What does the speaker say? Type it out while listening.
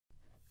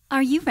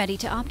Are you ready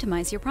to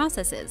optimize your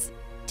processes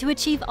to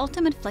achieve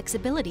ultimate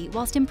flexibility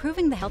whilst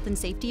improving the health and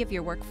safety of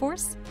your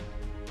workforce?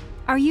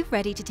 Are you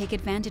ready to take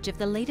advantage of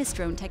the latest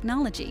drone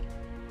technology?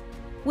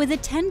 With a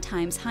 10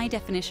 times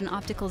high-definition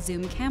optical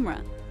zoom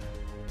camera,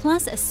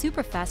 plus a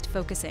super fast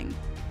focusing,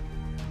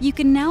 you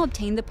can now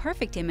obtain the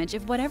perfect image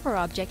of whatever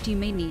object you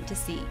may need to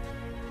see,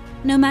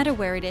 no matter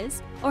where it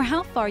is or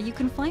how far you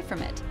can fly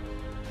from it.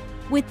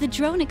 With the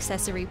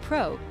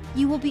Drone-Accessorypro,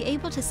 you will be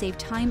able to save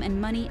time and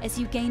money as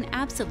you gain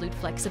absolute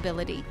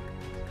flexibility.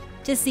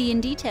 To see in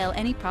detail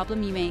any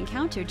problem you may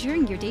encounter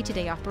during your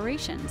day-to-day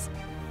operations.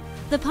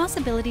 The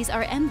possibilities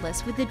are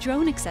endless with the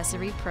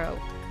Drone-Accessorypro.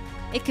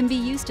 It can be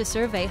used to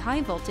survey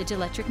high-voltage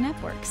electric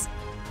networks,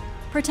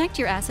 protect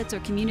your assets or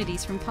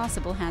communities from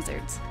possible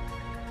hazards,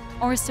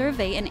 or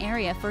survey an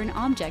area for an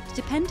object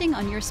depending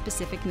on your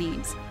specific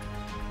needs.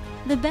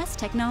 The best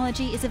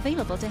technology is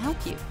available to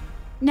help you.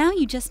 Now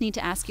you just need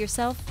to ask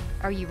yourself,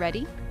 are you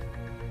ready?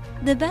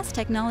 The best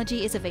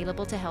technology is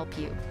available to help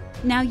you.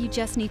 Now you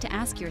just need to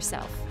ask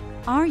yourself,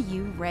 are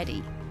you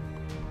ready?